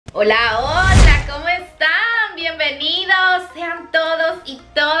Hola, hola, ¿cómo están? Bienvenidos sean todos y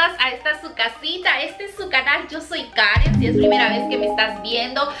todas a esta su casita. Este es su canal, yo soy Karen. Si es primera vez que me estás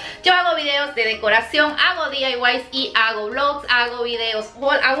viendo, yo hago videos de decoración, hago DIYs y hago vlogs, hago videos,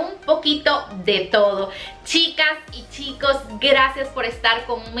 hago un poquito de todo. Chicas y chicos, gracias por estar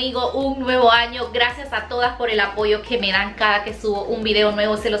conmigo un nuevo año. Gracias a todas por el apoyo que me dan cada que subo un video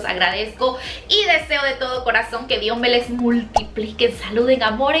nuevo, se los agradezco. Y deseo de todo corazón que Dios me les multiplique en salud, en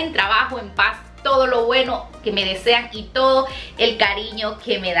amor, en trabajo, en paz, todo lo bueno que me desean y todo el cariño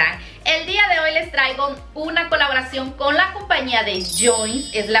que me dan. El día de hoy les traigo una colaboración con la compañía de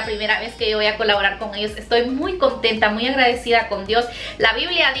Yoins. Es la primera vez que yo voy a colaborar con ellos. Estoy muy contenta, muy agradecida con Dios. La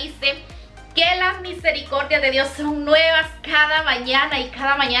Biblia dice que las misericordias de Dios son nuevas cada mañana y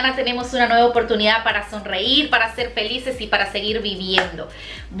cada mañana tenemos una nueva oportunidad para sonreír, para ser felices y para seguir viviendo.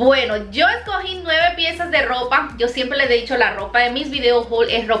 Bueno, yo escogí 9 piezas de ropa. Yo siempre les he dicho, la ropa de mis video haul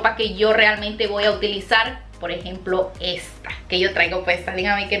es ropa que yo realmente voy a utilizar. Por ejemplo, esta que yo traigo puesta.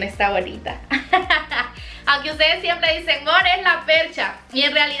 Dígame que no está bonita. Aunque ustedes siempre dicen, More, es la percha. Y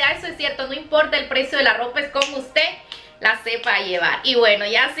en realidad eso es cierto, no importa el precio de la ropa, es como usted la sepa llevar. Y bueno,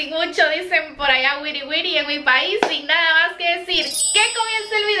 ya sin mucho, dicen por allá wiri wiri en mi país, sin nada más que decir, que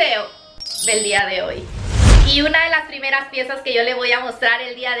comience el video del día de hoy. Y una de las primeras piezas que yo les voy a mostrar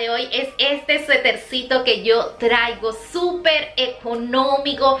el día de hoy es este suétercito que yo traigo, súper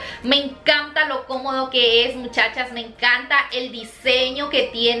económico. Me encanta lo cómodo que es, muchachas, me encanta el diseño que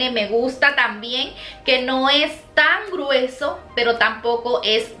tiene, me gusta también que no es tan grueso, pero tampoco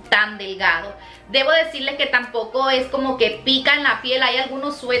es tan delgado. Debo decirles que tampoco es como que pica en la piel. Hay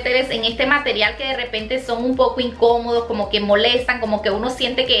algunos suéteres en este material que de repente son un poco incómodos, como que molestan, como que uno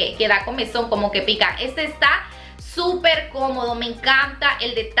siente que da comezón, como que pica. Este está súper cómodo, me encanta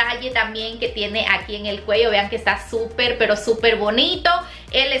el detalle también que tiene aquí en el cuello. Vean que está súper, pero súper bonito.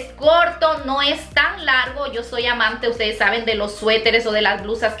 Él es corto, no es tan largo. Yo soy amante, ustedes saben, de los suéteres o de las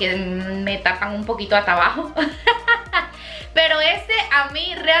blusas que me tapan un poquito hasta abajo. Pero este a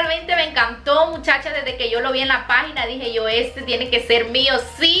mí realmente me encantó, muchachas. Desde que yo lo vi en la página dije yo, este tiene que ser mío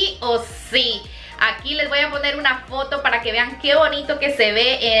sí o sí. Aquí les voy a poner una foto para que vean qué bonito que se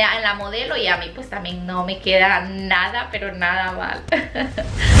ve en la modelo. Y a mí pues también no me queda nada, pero nada mal.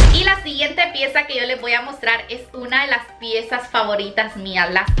 Y la siguiente pieza que yo les voy a mostrar es una de las piezas favoritas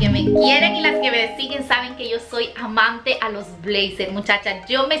mías. Las que me quieren y las que me siguen saben que yo soy amante a los blazers, muchachas.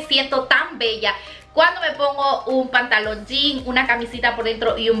 Yo me siento tan bella cuando me pongo un pantalón jean, una camisita por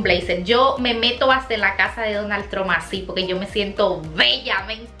dentro y un blazer. Yo me meto hasta en la casa de Donald Trump así, porque yo me siento bella,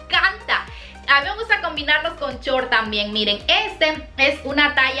 me encanta. A mí me gusta combinarlos con short también. Miren, este es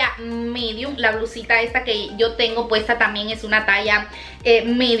una talla medium. La blusita esta que yo tengo puesta también es una talla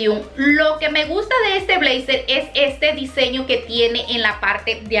medium. Lo que me gusta de este blazer es este diseño que tiene en la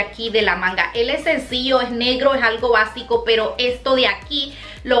parte de aquí de la manga. Él es sencillo, es negro, es algo básico, pero esto de aquí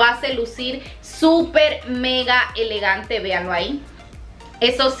lo hace lucir súper mega elegante. Véanlo ahí.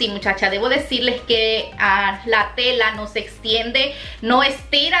 Eso sí, muchachas, debo decirles que la tela no se extiende, no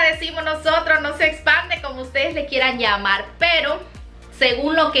estira, decimos nosotros, no se expande, como ustedes le quieran llamar, pero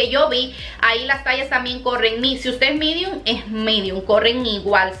según lo que yo vi, ahí las tallas también corren. Si usted es medium, corren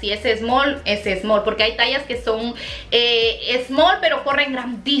igual. Si es small, porque hay tallas que son small, pero corren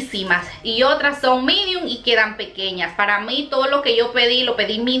grandísimas. Y otras son medium y quedan pequeñas. Para mí, todo lo que yo pedí, lo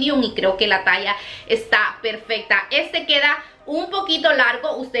pedí medium y creo que la talla está perfecta. Este queda un poquito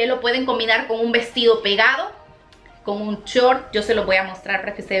largo. Ustedes lo pueden combinar con un vestido pegado, con un short. Yo se lo voy a mostrar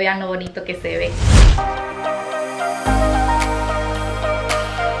para que se vean lo bonito que se ve.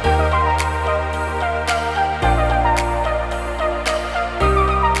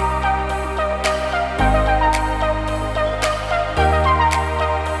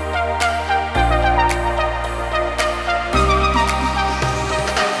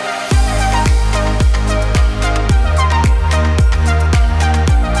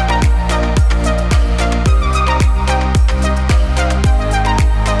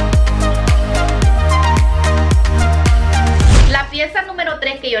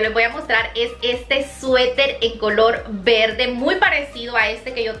 Les voy a mostrar es este suéter en color verde, muy parecido a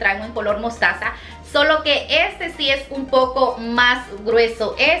este que yo traigo en color mostaza, solo que este sí es un poco más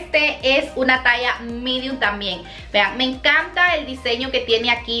grueso. Este es una talla medium también. Vean, me encanta el diseño que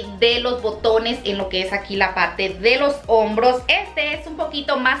tiene aquí de los botones en lo que es aquí la parte de los hombros. Este es un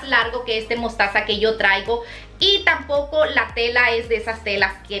poquito más largo que este mostaza que yo traigo. Y tampoco la tela es de esas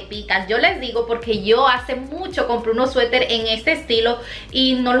telas que pican. Yo les digo porque yo hace mucho compré unos suéter en este estilo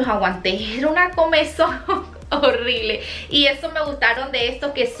y no los aguanté. Era una comezón horrible. Y eso me gustaron de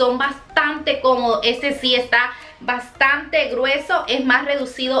estos, que son bastante cómodos. Este sí está bastante grueso, es más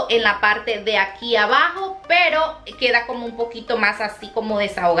reducido en la parte de aquí abajo, pero queda como un poquito más así como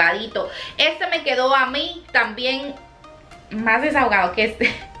desahogadito. Este me quedó a mí también más desahogado que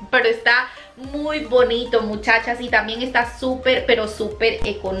este, pero está muy bonito, muchachas, y también está súper, pero súper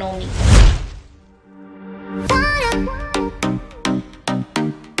económico.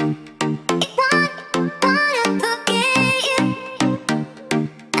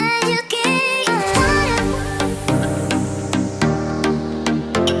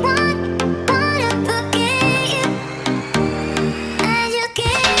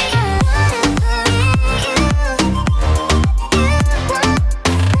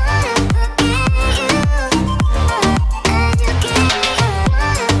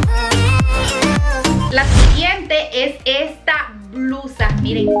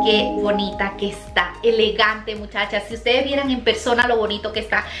 Miren qué bonita que está, elegante, muchachas. Si ustedes vieran en persona lo bonito que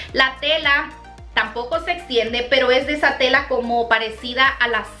está. La tela tampoco se extiende, pero es de esa tela como parecida a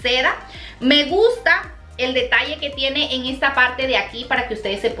la seda. Me gusta el detalle que tiene en esta parte de aquí, para que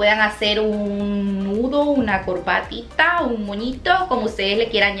ustedes se puedan hacer un nudo, una corbatita, un moñito, como ustedes le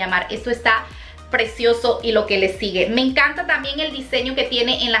quieran llamar. Esto está precioso y lo que le sigue. Me encanta también el diseño que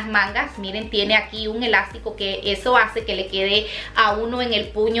tiene en las mangas. Miren, tiene aquí un elástico que eso hace que le quede a uno en el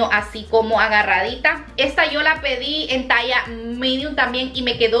puño así como agarradita. Esta yo la pedí en talla medium también y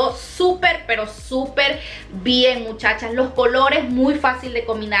me quedó súper, pero súper bien, muchachas. Los colores muy fácil de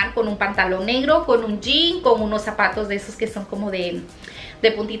combinar con un pantalón negro, con un jean, con unos zapatos de esos que son como de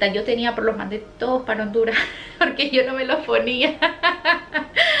puntita. Yo tenía, pero los mandé todos para Honduras porque yo no me los ponía.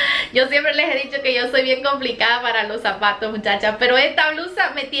 Yo siempre les he dicho que yo soy bien complicada para los zapatos, muchachas, pero esta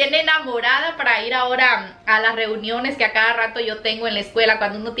blusa me tiene enamorada para ir ahora a las reuniones que a cada rato yo tengo en la escuela.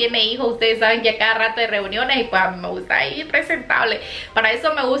 Cuando uno tiene hijos, ustedes saben que a cada rato hay reuniones y pues a mí me gusta ir presentable. Para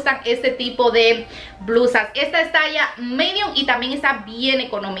eso me gustan este tipo de blusas. Esta es talla medium y también está bien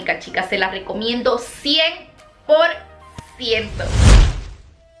económica, chicas. Se la recomiendo 100%.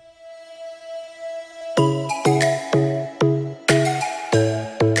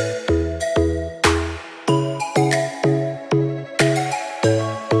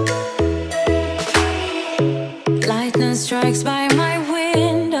 Strikes by my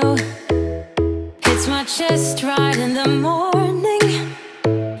window, hits my chest right in the morning,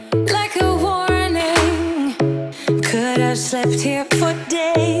 like a warning. Could have slept here for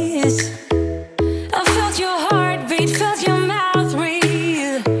days. I felt your heartbeat, felt your mouth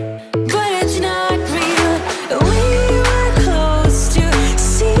breathe, but it's not real. We were close to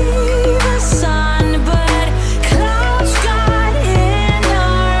see the sun, but clouds got in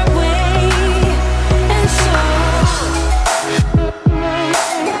our way, and so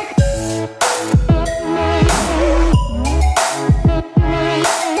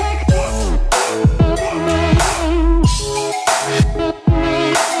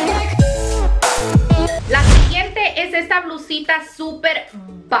blusita súper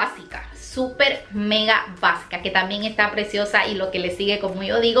básica, súper mega básica, que también está preciosa. Y lo que le sigue, como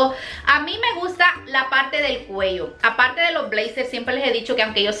yo digo, a mí me gusta la parte del cuello. Aparte de los blazers, siempre les he dicho que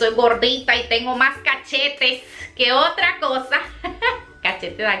aunque yo soy gordita y tengo más cachetes que otra cosa,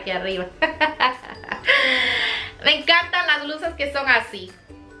 cachetes de aquí arriba, me encantan las blusas que son así.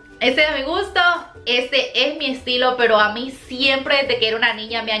 Este es de mi gusto, este es mi estilo, pero a mí siempre desde que era una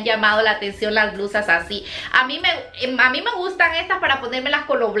niña me han llamado la atención las blusas así. A mí me gustan estas para ponérmelas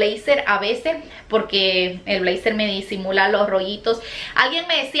con los blazers a veces, porque el blazer me disimula los rollitos. Alguien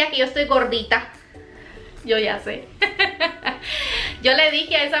me decía que yo estoy gordita. Yo ya sé. Yo le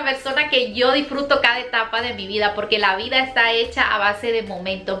dije a esa persona que yo disfruto cada etapa de mi vida, porque la vida está hecha a base de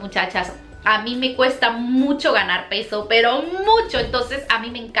momentos, muchachas. A mí me cuesta mucho ganar peso, pero mucho. Entonces a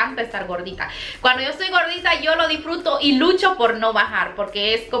mí me encanta estar gordita. Cuando yo estoy gordita yo lo disfruto y lucho por no bajar,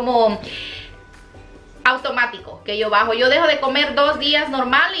 porque es como automático que yo bajo. Yo dejo de comer 2 días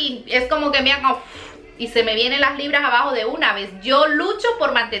normal y es como que me hago y se me vienen las libras abajo de una vez. Yo lucho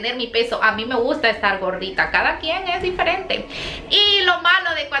por mantener mi peso. A mí me gusta estar gordita. Cada quien es diferente. Y lo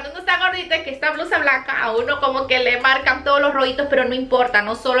malo de cuando uno está gordita es que esta blusa blanca a uno como que le marcan todos los rollitos, pero no importa.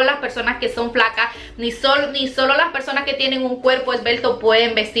 No solo las personas que son flacas, ni solo las personas que tienen un cuerpo esbelto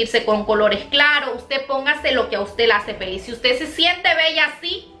pueden vestirse con colores claros. Usted póngase lo que a usted le hace feliz. Si usted se siente bella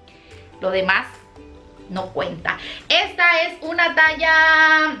así, lo demás no cuenta. Esta es una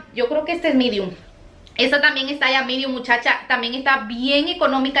talla, yo creo que este es medium. Esta también está ya medium, muchacha. También está bien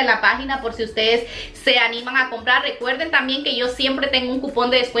económica en la página por si ustedes se animan a comprar. Recuerden también que yo siempre tengo un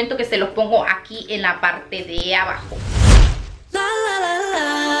cupón de descuento que se los pongo aquí en la parte de abajo. la la la la,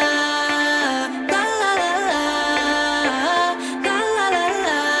 la la la la.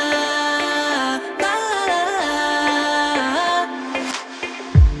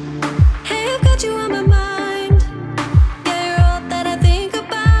 got you on my mind. Yeah, you're all that I think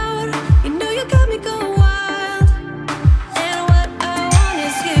about. You know you got me going wild. And what I want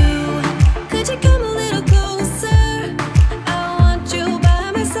is you. Could you come a little closer? I want you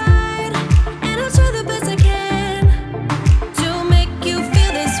by my side, and I'll try the best I can to make you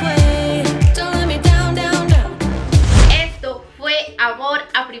feel this way. Don't let me down, down, down. Esto fue amor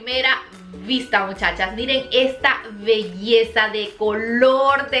a primera vista, muchachas. Miren esta belleza de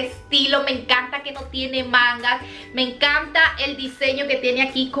color, de estilo. Me encanta que no tiene mangas. Me encanta el diseño que tiene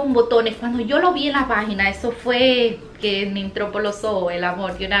aquí con botones. Cuando yo lo vi en la página, eso fue que me entró por los ojos el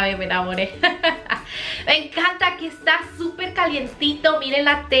amor. De una vez me enamoré. Me encanta que está súper calientito. Miren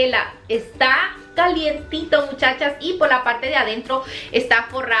la tela, está calientito, muchachas. Y por la parte de adentro está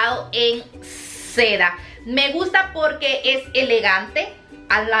forrado en seda. Me gusta porque es elegante,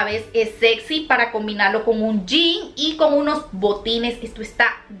 a la vez es sexy para combinarlo con un jean y con unos botines. Esto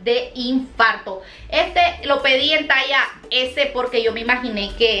está de infarto. Este lo pedí en talla S porque yo me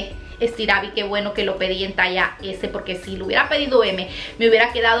imaginé que estiraba, y qué bueno que lo pedí en talla S, porque si lo hubiera pedido M me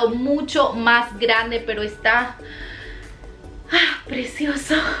hubiera quedado mucho más grande, pero está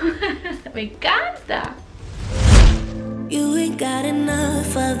precioso. Me encanta. You ain't got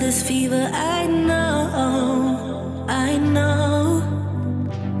enough of this fever, I know, I know.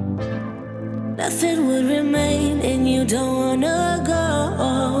 Nothing would remain and you don't wanna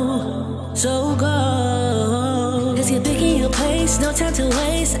go, so go. Cause you're picking your place, no time to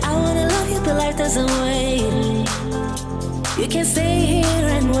waste. I wanna love you but life doesn't wait. You can't stay here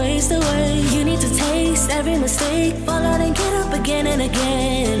and waste away. You need to taste every mistake, fall out and get up again and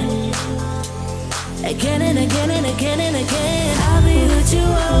again. Again and again and again and again. I'll be with you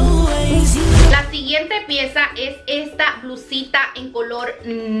always. La siguiente pieza es esta blusita en color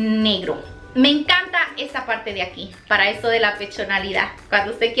negro. Me encanta esta parte de aquí, para eso de la pechonalidad,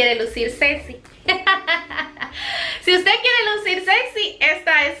 cuando usted quiere lucir sexy. Si usted quiere lucir sexy,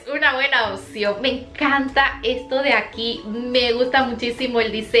 esta es una buena opción. Me encanta esto de aquí, me gusta muchísimo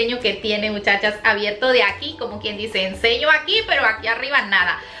el diseño que tiene, muchachas, abierto de aquí, como quien dice, enseño aquí, pero aquí arriba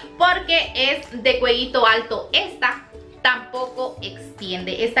nada, porque es de cuellito alto. Esta tampoco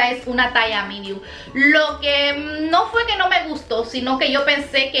extiende, esta es una talla medium. Lo que no fue que no me gustó, sino que yo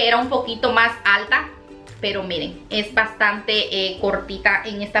pensé que era un poquito más alta, pero miren, es bastante cortita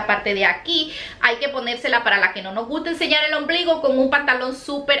en esta parte de aquí. Hay que ponérsela para la que no nos gusta enseñar el ombligo, con un pantalón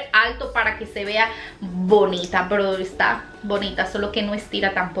súper alto para que se vea bonita, pero está bonita, solo que no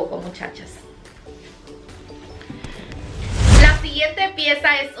estira tampoco, muchachas. La siguiente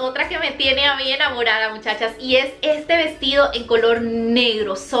pieza es otra que me tiene a mí enamorada, muchachas, y es este vestido en color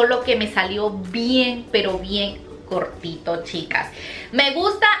negro, solo que me salió bien, pero bien cortito, chicas. Me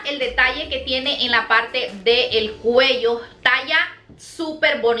gusta el detalle que tiene en la parte del cuello, talla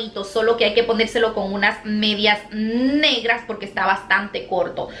súper bonito, solo que hay que ponérselo con unas medias negras porque está bastante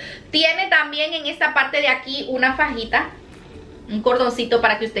corto. Tiene también en esta parte de aquí una fajita, un cordoncito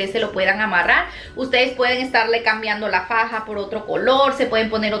para que ustedes se lo puedan amarrar. Ustedes pueden estarle cambiando la faja por otro color, se pueden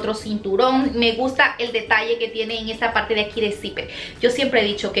poner otro cinturón. Me gusta el detalle que tiene en esta parte de aquí de zipper. Yo siempre he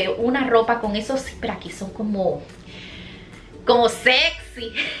dicho que una ropa con esos zipper aquí son como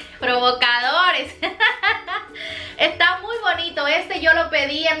sexy, provocadores. Está muy bonito. Este yo lo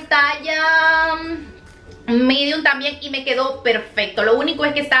pedí en talla medium también y me quedó perfecto. Lo único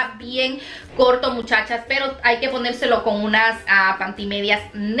es que está bien corto, muchachas, pero hay que ponérselo con unas pantimedias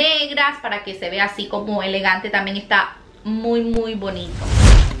negras para que se vea así como elegante. También está muy muy bonito.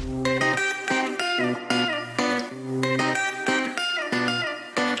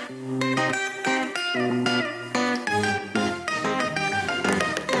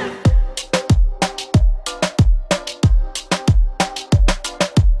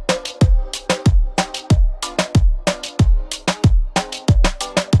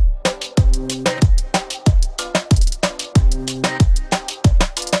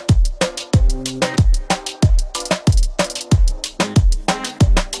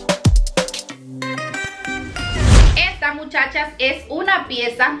 Muchachas, es una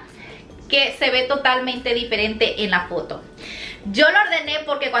pieza que se ve totalmente diferente en la foto. Yo lo ordené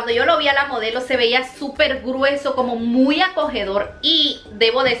porque cuando yo lo vi a la modelo se veía súper grueso, como muy acogedor, y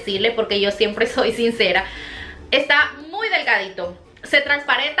debo decirle, porque yo siempre soy sincera, está muy delgadito, se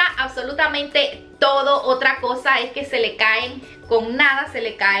transparenta absolutamente todo. Otra cosa es que se le caen, con nada se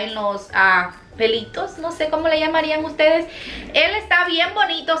le caen los pelitos, no sé cómo le llamarían ustedes. Él está bien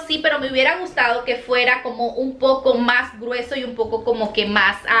bonito, sí, pero me hubiera gustado que fuera como un poco más grueso y un poco como que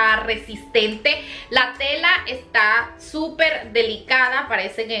más resistente. La tela está súper delicada,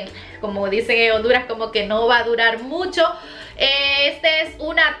 parece que, como dicen en Honduras, como que no va a durar mucho. Este es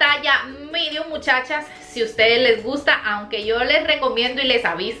una talla medium, muchachas, si a ustedes les gusta, aunque yo les recomiendo y les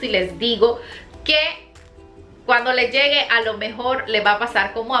aviso y les digo que cuando les llegue a lo mejor les va a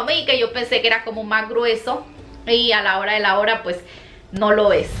pasar como a mí, que yo pensé que era como más grueso y a la hora de la hora pues no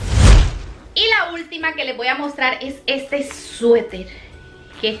lo es. Y la última que les voy a mostrar es este suéter,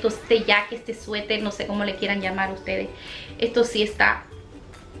 que esto, este jacket, este suéter, no sé cómo le quieran llamar ustedes. Esto sí está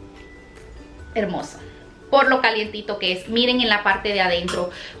hermoso por lo calientito que es. Miren en la parte de adentro,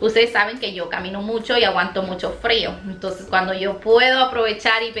 ustedes saben que yo camino mucho y aguanto mucho frío, entonces cuando yo puedo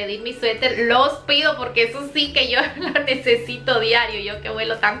aprovechar y pedir mi suéter, los pido, porque eso sí que yo lo necesito diario, yo que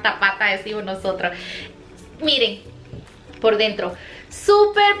vuelo tanta pata, decimos nosotros. Miren por dentro,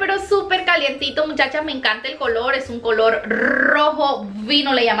 súper pero súper calientito, muchachas. Me encanta el color, es un color rojo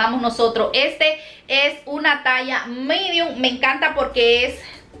vino, le llamamos nosotros. Este es una talla medium, me encanta porque es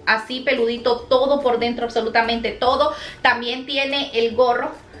así peludito todo por dentro, absolutamente todo. También tiene el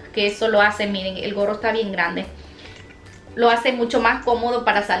gorro, que eso lo hace, miren, el gorro está bien grande, lo hace mucho más cómodo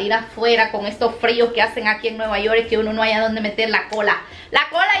para salir afuera con estos fríos que hacen aquí en Nueva York, que uno no haya donde meter la cola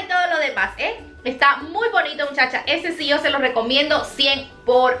y todo lo demás, está muy bonito, muchachas. Ese sí yo se lo recomiendo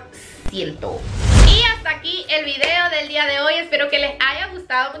 100%. Y hasta aquí el video del día de hoy. Espero que les haya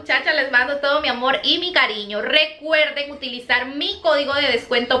gustado, muchachas. Les mando todo mi amor y mi cariño. Recuerden utilizar mi código de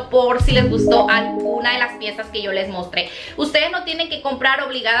descuento por si les gustó alguna de las piezas que yo les mostré. Ustedes no tienen que comprar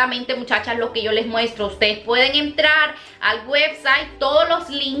obligadamente, muchachas, lo que yo les muestro. Ustedes pueden entrar al website. Todos los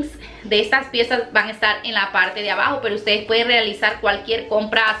links de estas piezas van a estar en la parte de abajo, pero ustedes pueden realizar cualquier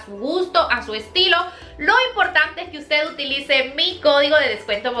compra a su gusto, a su estilo. Lo importante es que usted utilice mi código de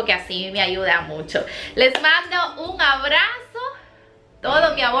descuento, porque así me ayuda mucho. Les mando un abrazo,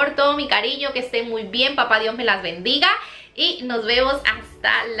 todo mi amor, todo mi cariño, que estén muy bien, papá Dios me las bendiga y nos vemos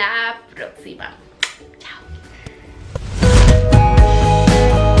hasta la próxima. Chao.